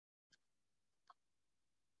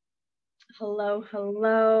Hello,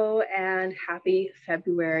 hello, and happy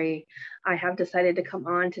February. I have decided to come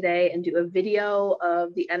on today and do a video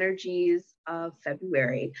of the energies of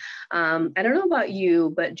February. I don't know about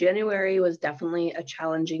you, but January was definitely a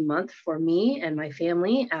challenging month for me and my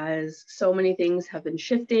family, as so many things have been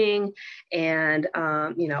shifting and,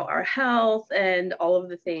 our health and all of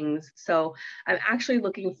the things. So I'm actually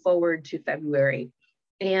looking forward to February.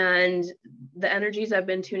 And the energies I've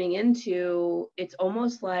been tuning into, it's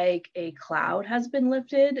almost like a cloud has been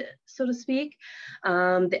lifted, so to speak.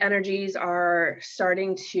 The energies are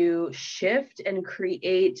starting to shift and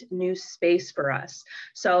create new space for us.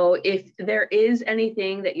 So if there is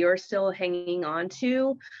anything that you're still hanging on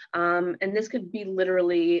to, and this could be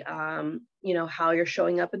literally, how you're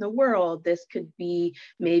showing up in the world. This could be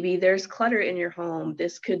maybe there's clutter in your home.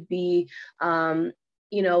 This could be,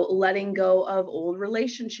 letting go of old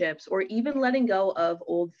relationships, or even letting go of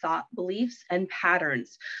old thought beliefs and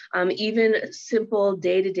patterns. Even simple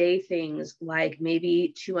day-to-day things like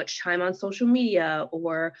maybe too much time on social media,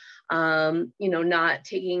 or, not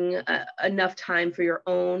taking enough time for your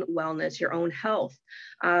own wellness, your own health.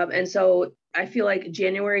 And so I feel like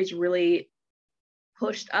January is really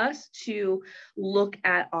pushed us to look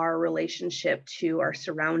at our relationship to our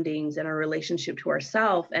surroundings and our relationship to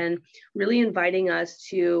ourselves, and really inviting us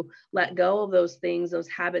to let go of those things, those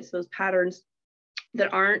habits, those patterns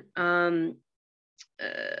that aren't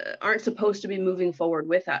supposed to be moving forward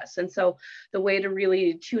with us. And so the way to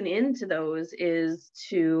really tune into those is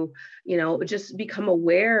to, just become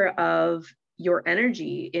aware of your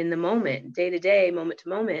energy in the moment, day to day, moment to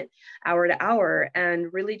moment, hour to hour,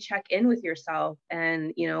 and really check in with yourself.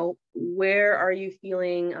 And, where are you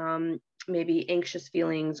feeling maybe anxious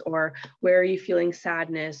feelings, or where are you feeling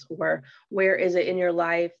sadness, or where is it in your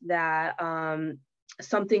life that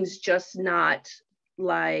something's just not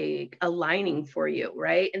like aligning for you,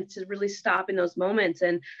 right? And to really stop in those moments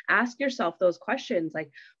and ask yourself those questions, like,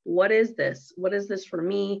 what is this? What is this for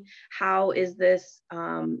me? How is this,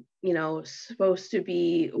 supposed to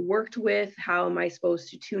be worked with? How am I supposed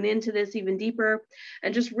to tune into this even deeper?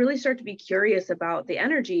 And just really start to be curious about the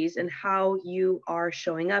energies and how you are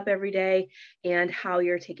showing up every day and how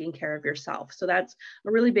you're taking care of yourself. So that's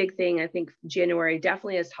a really big thing. I think January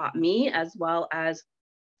definitely has taught me, as well as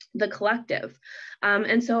the collective.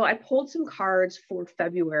 And so I pulled some cards for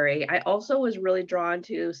February. I also was really drawn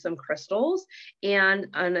to some crystals and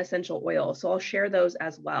an essential oil. So I'll share those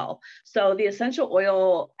as well. So the essential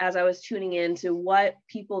oil, as I was tuning into what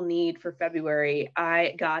people need for February,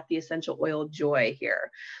 I got the essential oil Joy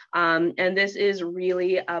here. And this is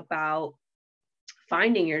really about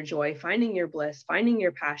finding your joy, finding your bliss, finding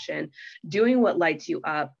your passion, doing what lights you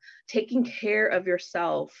up, taking care of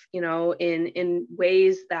yourself, in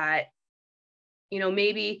ways that,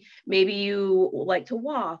 maybe you like to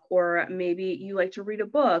walk, or maybe you like to read a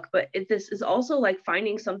book, but this is also like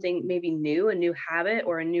finding something maybe new, a new habit,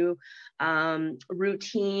 or a new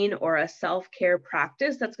routine, or a self-care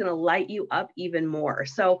practice that's going to light you up even more.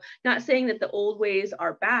 So not saying that the old ways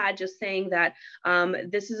are bad, just saying that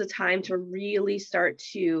this is a time to really start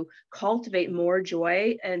to cultivate more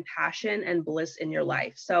joy and passion and bliss in your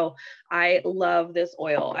life. So I love this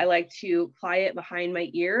oil. I like to apply it behind my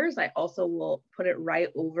ears. I also will put it right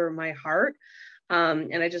over my heart.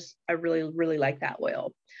 And I really, really like that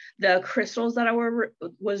oil. The crystals that I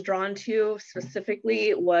was drawn to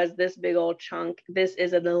specifically was this big old chunk. This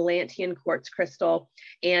is an Atlantean quartz crystal.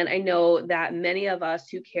 And I know that many of us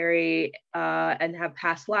who carry and have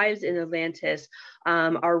past lives in Atlantis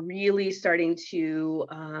are really starting to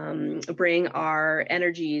bring our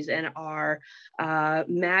energies and our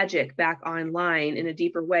magic back online in a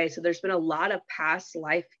deeper way. So there's been a lot of past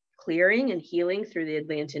life clearing and healing through the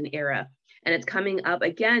Atlantean era. And it's coming up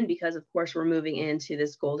again because, of course, we're moving into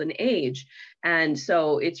this golden age. And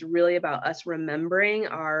so it's really about us remembering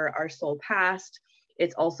our soul past.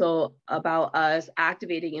 It's also about us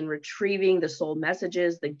activating and retrieving the soul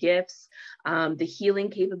messages, the gifts, the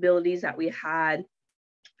healing capabilities that we had,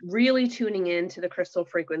 really tuning into the crystal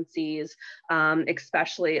frequencies,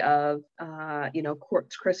 especially of,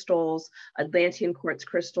 quartz crystals, Atlantean quartz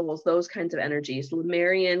crystals, those kinds of energies.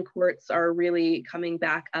 Lemurian quartz are really coming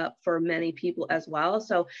back up for many people as well.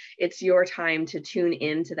 So it's your time to tune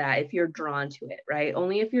into that if you're drawn to it, right?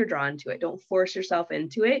 Only if you're drawn to it. Don't force yourself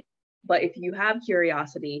into it. But if you have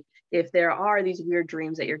curiosity, if there are these weird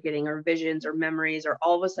dreams that you're getting, or visions or memories, or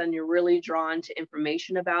all of a sudden you're really drawn to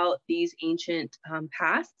information about these ancient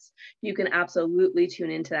pasts, you can absolutely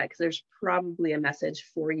tune into that, because there's probably a message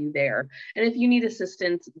for you there. And if you need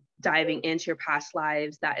assistance diving into your past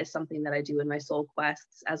lives, that is something that I do in my soul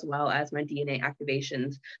quests, as well as my DNA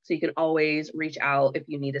activations. So you can always reach out if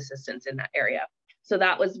you need assistance in that area. So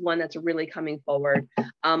that was one that's really coming forward.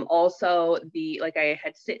 Also, like I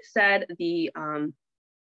had said,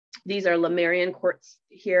 these are Lemurian quartz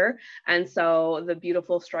here. And so the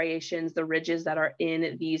beautiful striations, the ridges that are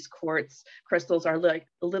in these quartz crystals are like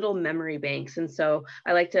little memory banks. And so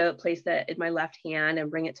I like to place that in my left hand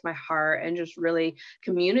and bring it to my heart and just really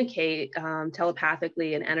communicate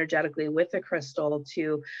telepathically and energetically with the crystal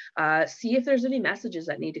to see if there's any messages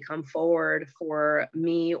that need to come forward for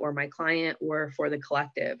me or my client or for the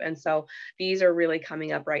collective. And so these are really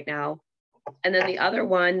coming up right now. And then the other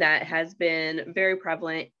one that has been very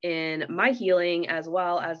prevalent in my healing as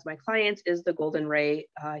well as my clients is the golden ray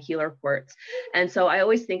healer quartz. And so I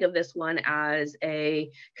always think of this one as a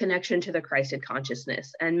connection to the Christed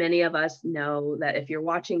consciousness. And many of us know that if you're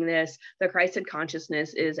watching this, the Christed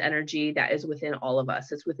consciousness is energy that is within all of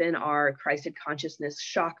us. It's within our Christed consciousness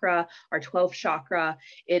chakra, our 12th chakra.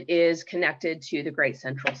 It is connected to the great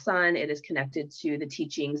central sun. It is connected to the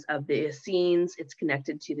teachings of the Essenes. It's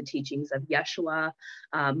connected to the teachings of Yeshua,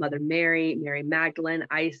 Mother Mary, Mary Magdalene,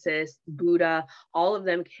 Isis, Buddha. All of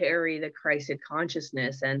them carry the Christed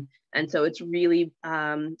consciousness. And so it's really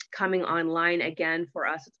coming online again for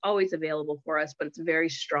us. It's always available for us, but it's very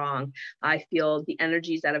strong. I feel the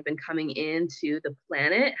energies that have been coming into the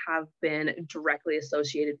planet have been directly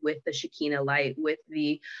associated with the Shekinah light, with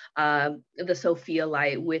the Sophia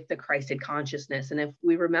light, with the Christed consciousness. And if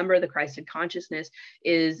we remember, the Christed consciousness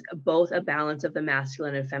is both a balance of the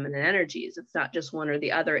masculine and feminine energies. It's not just one or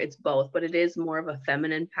the other, it's both, but it is more of a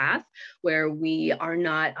feminine path where we are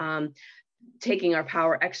not taking our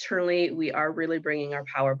power externally, we are really bringing our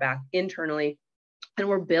power back internally. And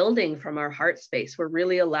we're building from our heart space. We're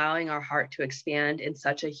really allowing our heart to expand in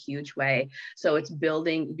such a huge way. So it's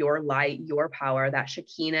building your light, your power, that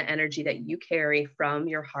Shekinah energy that you carry from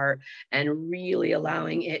your heart, and really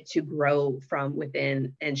allowing it to grow from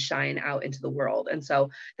within and shine out into the world. And so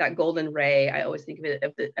that golden ray, I always think of it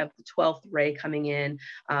of the 12th ray coming in,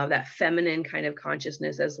 that feminine kind of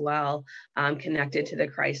consciousness as well, connected to the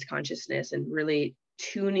Christ consciousness, and really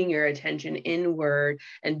tuning your attention inward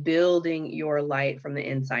and building your light from the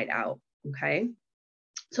inside out. Okay.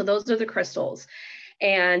 So those are the crystals.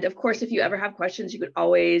 And of course, if you ever have questions, you could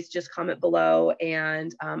always just comment below.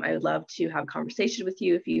 And I would love to have a conversation with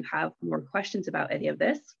you if you have more questions about any of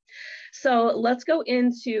this. So let's go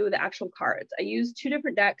into the actual cards. I use two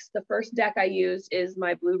different decks. The first deck I use is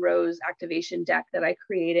my Blue Rose activation deck that I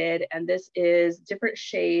created. And this is different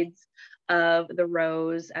shades of the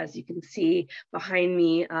rose. As you can see behind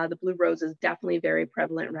me, the blue rose is definitely very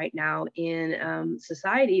prevalent right now in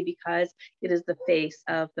society because it is the face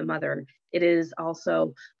of the mother. It is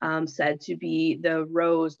also said to be the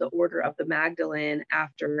rose, the order of the Magdalene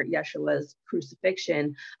after Yeshua's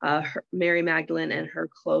crucifixion. Mary Magdalene and her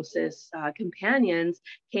closest companions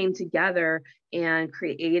came together and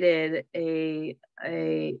created a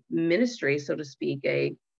ministry, so to speak,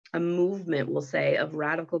 a movement, we'll say, of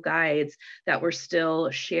radical guides that were still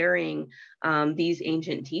sharing these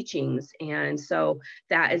ancient teachings. And so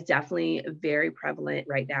that is definitely very prevalent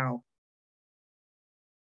right now.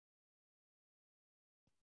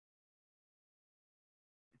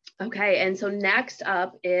 Okay, and so next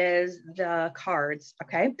up is the cards.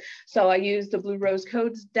 Okay, so I use the Blue Rose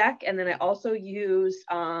Codes deck, and then I also use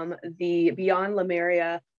the Beyond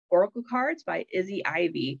Lemuria Oracle cards by Izzy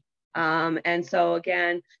Ivy. And so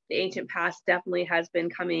again, the ancient past definitely has been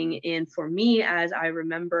coming in for me as I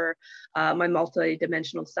remember my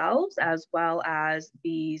multi-dimensional selves, as well as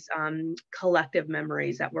these collective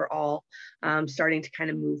memories that we're all starting to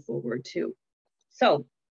kind of move forward to. So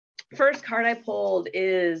first card I pulled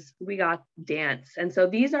is we got dance. And so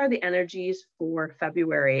these are the energies for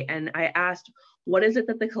February. And I asked, what is it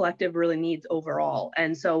that the collective really needs overall?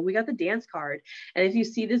 And so we got the dance card. And if you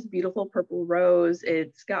see this beautiful purple rose,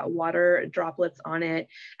 it's got water droplets on it.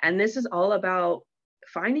 And this is all about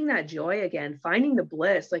finding that joy again, finding the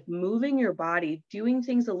bliss, like moving your body, doing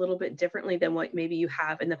things a little bit differently than what maybe you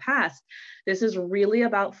have in the past. This is really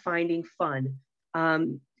about finding fun.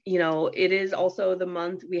 You know, it is also the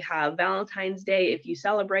month we have Valentine's Day, if you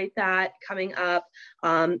celebrate that, coming up.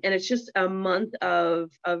 And it's just a month of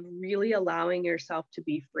really allowing yourself to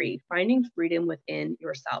be free, finding freedom within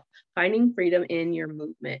yourself, finding freedom in your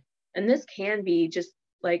movement. And this can be just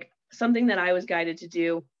like something that I was guided to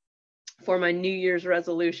do for my New Year's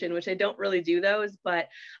resolution, which I don't really do those, but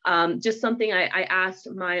just something I asked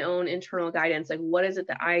my own internal guidance, like, what is it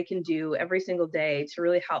that I can do every single day to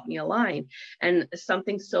really help me align? And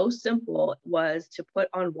something so simple was to put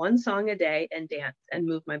on one song a day and dance and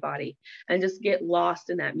move my body and just get lost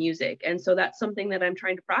in that music. And so that's something that I'm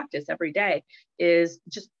trying to practice every day, is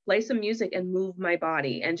just play some music and move my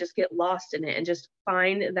body and just get lost in it and just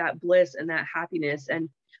find that bliss and that happiness. And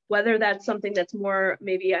whether that's something that's more,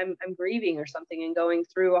 maybe I'm grieving or something and going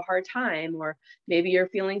through a hard time, or maybe you're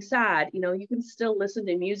feeling sad, you know, you can still listen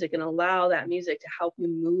to music and allow that music to help you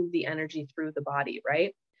move the energy through the body,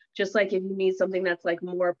 right? Just like if you need something that's like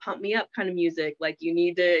more pump me up kind of music, like you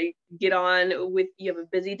need to get on with, you have a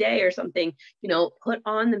busy day or something, you know, put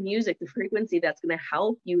on the music, the frequency that's going to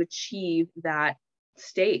help you achieve that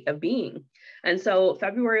state of being. And so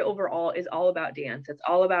February overall is all about dance. It's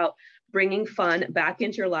all about bringing fun back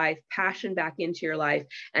into your life, passion back into your life.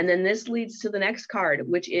 And then this leads to the next card,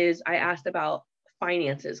 which is, I asked about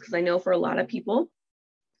finances, because I know for a lot of people,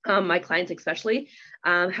 my clients especially,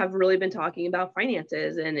 have really been talking about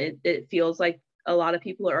finances, and it feels like a lot of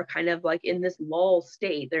people are kind of like in this lull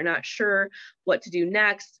state. They're not sure what to do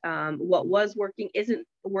next. What was working isn't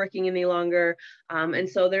working any longer. And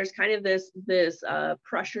so there's kind of this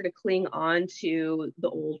pressure to cling on to the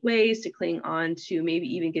old ways, to cling on to maybe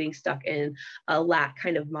even getting stuck in a lack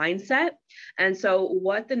kind of mindset. And so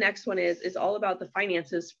what the next one is all about the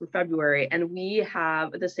finances for February. And we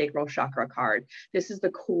have the sacral chakra card. This is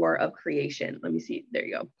the core of creation. Let me see. There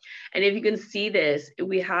you go. And if you can see this,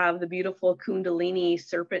 we have the beautiful Kundalini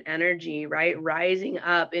serpent energy, right? Rising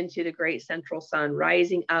up into the great central sun,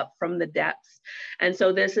 rising up from the depths. And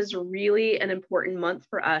so this is really an important month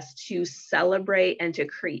for us to celebrate and to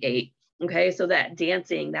create. Okay, so that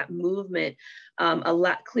dancing, that movement,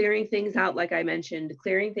 clearing things out, like I mentioned,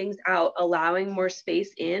 clearing things out, allowing more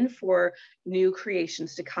space in for new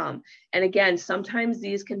creations to come. And again, sometimes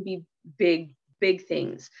these can be big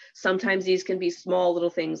things. Sometimes these can be small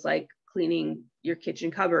little things like cleaning your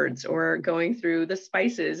kitchen cupboards or going through the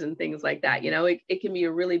spices and things like that. You know, it can be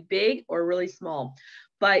a really big or really small,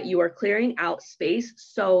 but you are clearing out space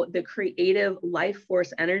so the creative life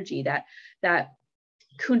force energy, that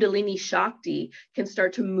Kundalini Shakti, can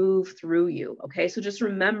start to move through you. Okay, so just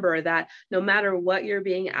remember that no matter what you're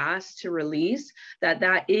being asked to release,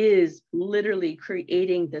 that is literally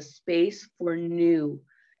creating the space for new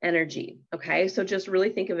energy. Okay, so just really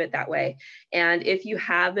think of it that way. And if you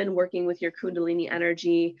have been working with your Kundalini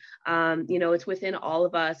energy, you know, it's within all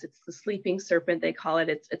of us. It's the sleeping serpent, they call it.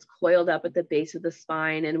 It's coiled up at the base of the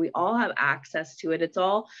spine, and we all have access to it.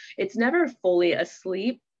 It's never fully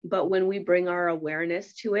asleep, but when we bring our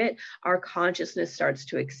awareness to it, our consciousness starts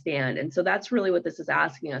to expand. And so that's really what this is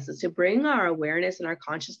asking us, is to bring our awareness and our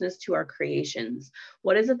consciousness to our creations.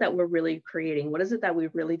 What is it that we're really creating? What is it that we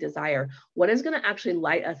really desire? What is going to actually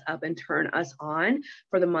light us up and turn us on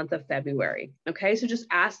for the month of February? Okay, so just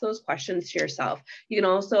ask those questions to yourself. You can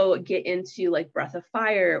also get into like breath of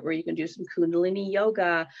fire, where you can do some Kundalini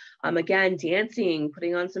yoga, again, dancing,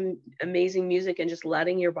 putting on some amazing music and just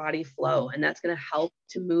letting your body flow. And that's going to help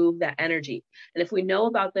to move that energy. And if we know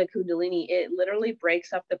about the Kundalini, it literally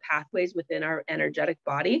breaks up the pathways within our energetic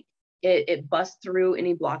body. It busts through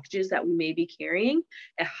any blockages that we may be carrying.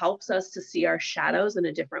 It helps us to see our shadows in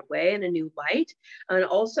a different way, in a new light. And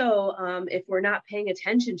also, if we're not paying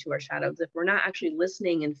attention to our shadows, if we're not actually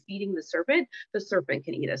listening and feeding the serpent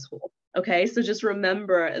can eat us whole. Okay, so just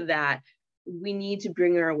remember that we need to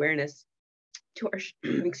bring our awareness to our,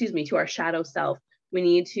 to our shadow self. We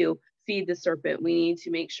need to feed the serpent. We need to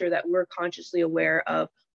make sure that we're consciously aware of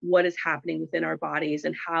what is happening within our bodies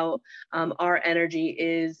and how our energy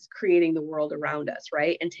is creating the world around us,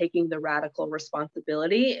 right? And taking the radical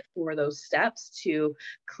responsibility for those steps to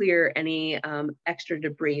clear any extra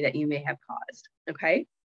debris that you may have caused, okay?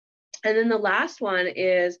 And then the last one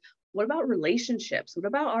is, what about relationships? What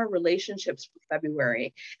about our relationships for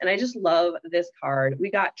February? And I just love this card. We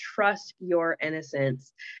got trust your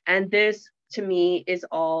innocence. And this, to me, is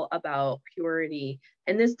all about purity.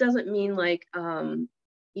 And this doesn't mean like,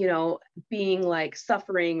 you know, being like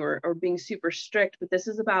suffering or being super strict, but this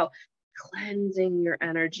is about cleansing your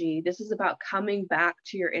energy. This is about coming back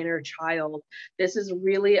to your inner child. This is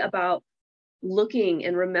really about looking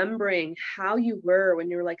and remembering how you were when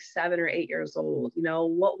you were like 7 or 8 years old. You know,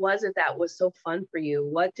 what was it that was so fun for you?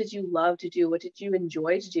 What did you love to do? What did you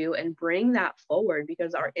enjoy to do? And bring that forward,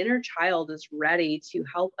 because our inner child is ready to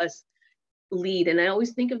help us lead. And I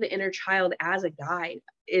always think of the inner child as a guide,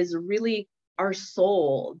 is really our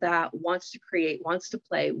soul that wants to create, wants to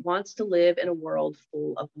play, wants to live in a world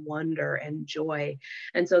full of wonder and joy.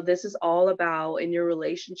 And so this is all about, in your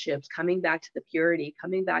relationships, coming back to the purity,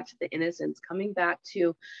 coming back to the innocence, coming back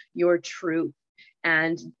to your truth.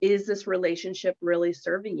 And is this relationship really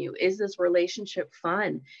serving you? Is this relationship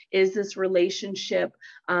fun? Is this relationship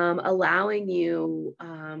allowing you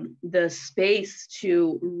the space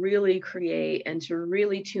to really create and to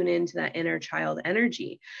really tune into that inner child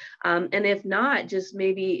energy? And if not, just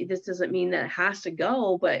maybe this doesn't mean that it has to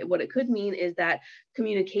go, but what it could mean is that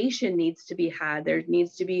communication needs to be had. There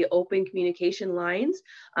needs to be open communication lines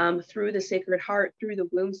through the sacred heart, through the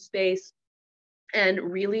womb space,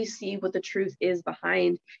 and really see what the truth is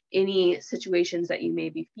behind any situations that you may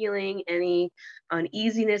be feeling, any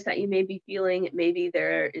uneasiness that you may be feeling. Maybe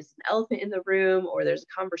there is an elephant in the room, or there's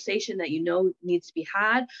a conversation that you know needs to be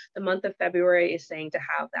had. The month of February is saying to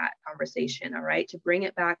have that conversation, all right, to bring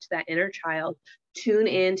it back to that inner child. Tune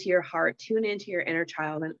into your heart, tune into your inner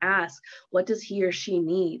child, and ask, what does he or she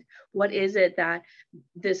need? What is it that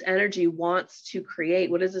this energy wants to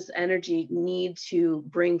create? What does this energy need to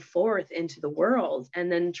bring forth into the world?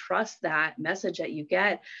 And then trust that message that you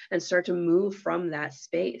get and start to move from that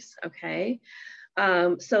space. Okay.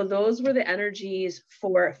 So those were the energies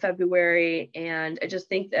for February. And I just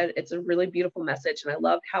think that it's a really beautiful message. And I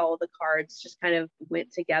love how the cards just kind of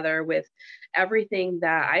went together with everything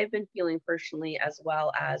that I've been feeling personally, as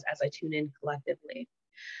well as I tune in collectively.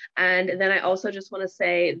 And then I also just want to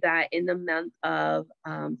say that in the month of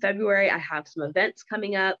February, I have some events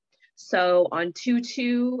coming up. So on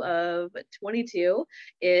 2/2 of 22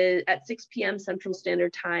 is at 6 p.m. Central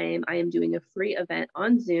Standard Time, I am doing a free event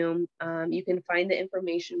on Zoom. You can find the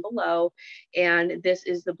information below. And this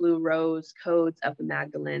is the Blue Rose Codes of the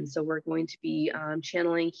Magdalene. So we're going to be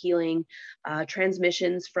channeling healing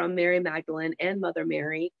transmissions from Mary Magdalene and Mother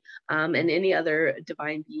Mary, and any other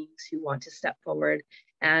divine beings who want to step forward.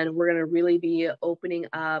 And we're going to really be opening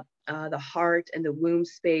up the heart and the womb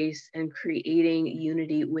space and creating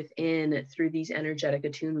unity within through these energetic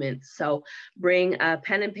attunements. So bring a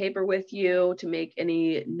pen and paper with you to make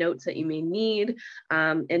any notes that you may need,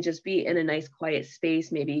 and just be in a nice quiet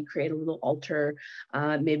space. Maybe create a little altar.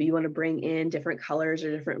 Maybe you want to bring in different colors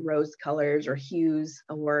or different rose colors or hues,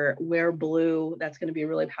 or wear blue. That's going to be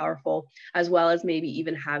really powerful, as well as maybe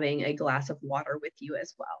even having a glass of water with you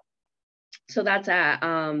as well. So that's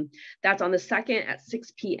on the 2nd at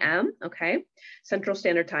 6 p.m. Okay, Central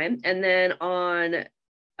Standard Time. And then on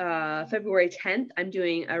February 10th, I'm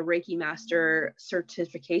doing a Reiki Master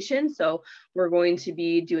certification. So we're going to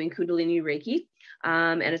be doing Kundalini Reiki.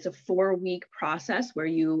 And it's a 4-week process where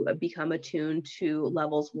you become attuned to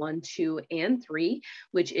levels 1, 2, and 3,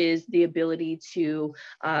 which is the ability to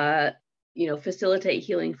facilitate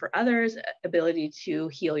healing for others, ability to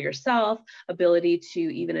heal yourself, ability to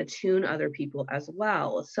even attune other people as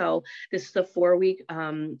well. So this is a 4-week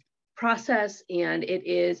process, and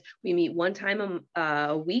we meet one time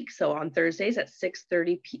a week. So on Thursdays at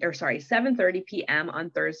 7:30 p.m. on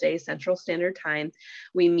Thursday Central Standard Time,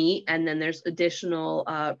 we meet, and then there's additional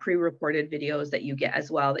pre-recorded videos that you get as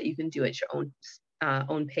well that you can do at your own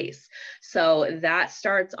pace. So that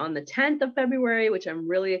starts on the 10th of February, which I'm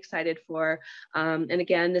really excited for. And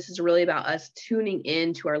again, this is really about us tuning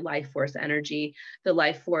into our life force energy, the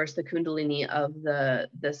life force, the Kundalini of the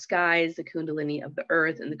skies, the Kundalini of the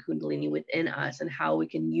earth, and the Kundalini within us, and how we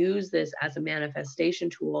can use this as a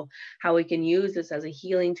manifestation tool, how we can use this as a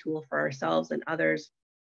healing tool for ourselves and others.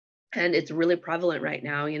 And it's really prevalent right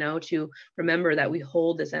now, to remember that we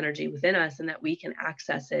hold this energy within us and that we can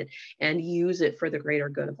access it and use it for the greater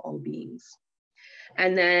good of all beings.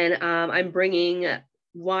 And then I'm bringing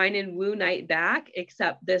Wine and Woo Night back,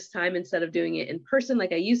 except this time, instead of doing it in person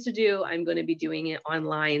like I used to do, I'm going to be doing it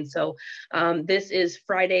online. So this is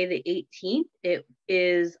Friday the 18th. It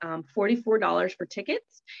is $44 for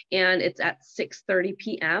tickets, and it's at 6:30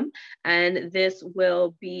 p.m. And this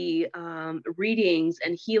will be readings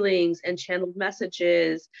and healings and channeled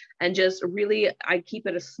messages, and just really, I keep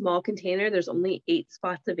it a small container. There's only 8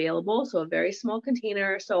 spots available, so a very small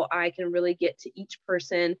container, so I can really get to each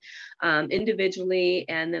person individually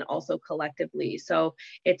and then also collectively. So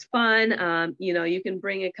it's fun. You can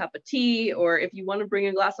bring a cup of tea, or if you want to bring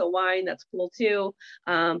a glass of wine, that's cool too.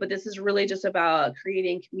 But this is really just about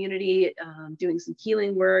creating community, doing some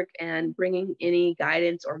healing work, and bringing any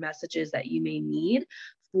guidance or messages that you may need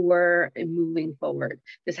for moving forward.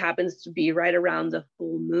 This happens to be right around the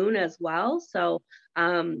full moon as well. So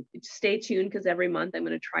stay tuned, because every month I'm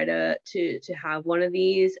going to try to have one of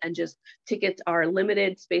these, and just tickets are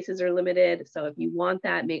limited, spaces are limited. So if you want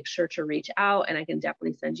that, make sure to reach out, and I can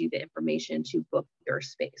definitely send you the information to book your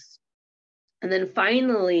space. And then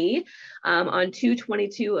finally, on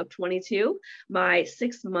 2/22 of 22, my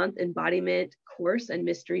 6-month embodiment course and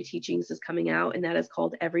mystery teachings is coming out, and that is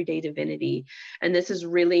called Everyday Divinity. And this is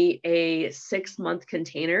really a 6-month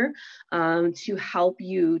container to help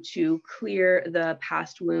you to clear the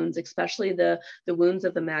past wounds, especially the wounds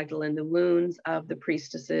of the Magdalene, the wounds of the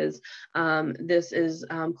priestesses. This is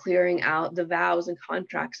clearing out the vows and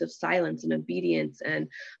contracts of silence and obedience and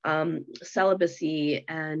celibacy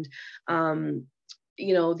and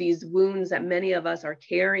these wounds that many of us are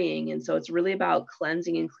carrying. And so it's really about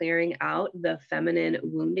cleansing and clearing out the feminine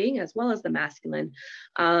wounding as well as the masculine,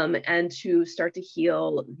 and to start to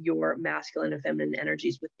heal your masculine and feminine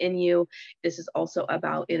energies within you. This is also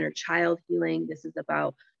about inner child healing. This is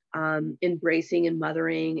about embracing and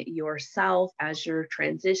mothering yourself as you're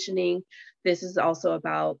transitioning. This is also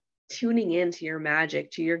about tuning into your magic,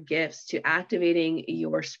 to your gifts, to activating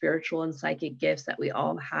your spiritual and psychic gifts that we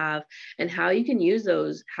all have, and how you can use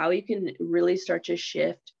those, how you can really start to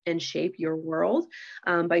shift and shape your world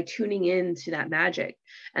by tuning into that magic.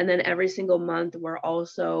 And then every single month, we're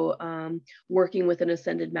also working with an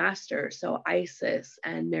ascended master. So Isis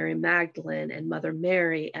and Mary Magdalene and Mother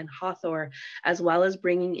Mary and Hathor, as well as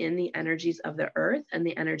bringing in the energies of the earth and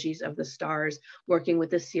the energies of the stars, working with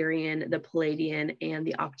the Syrian, the Palladian, and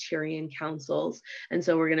the Octurian councils. And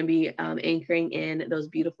so we're going to be anchoring in those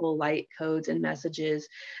beautiful light codes and messages.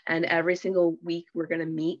 And every single week, we're going to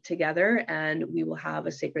meet together and we will have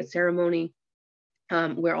a sacred ceremony.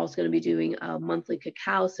 We're also going to be doing a monthly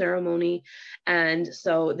cacao ceremony. And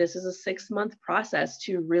so this is a 6-month process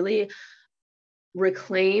to really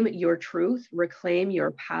reclaim your truth, reclaim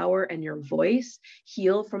your power and your voice,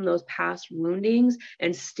 heal from those past woundings,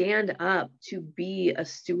 and stand up to be a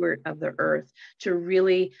steward of the earth, to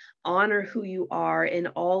really honor who you are in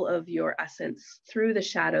all of your essence, through the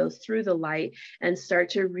shadows, through the light, and start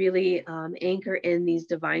to really anchor in these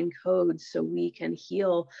divine codes so we can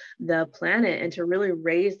heal the planet and to really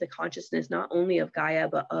raise the consciousness, not only of Gaia,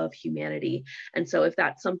 but of humanity. And so if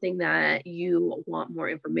that's something that you want more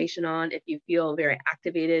information on, if you feel very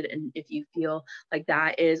activated, and if you feel like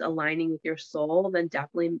that is aligning with your soul, then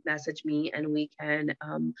definitely message me and we can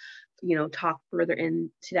talk further into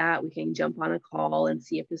that. We can jump on a call and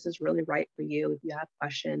see if this is really right for you, if you have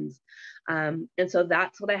questions. And so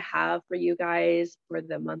that's what I have for you guys for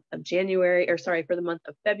the month of January, or sorry, for the month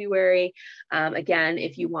of February. Again,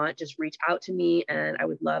 if you want, just reach out to me and I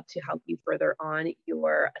would love to help you further on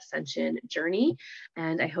your ascension journey.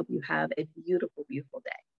 And I hope you have a beautiful, beautiful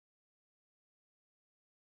day.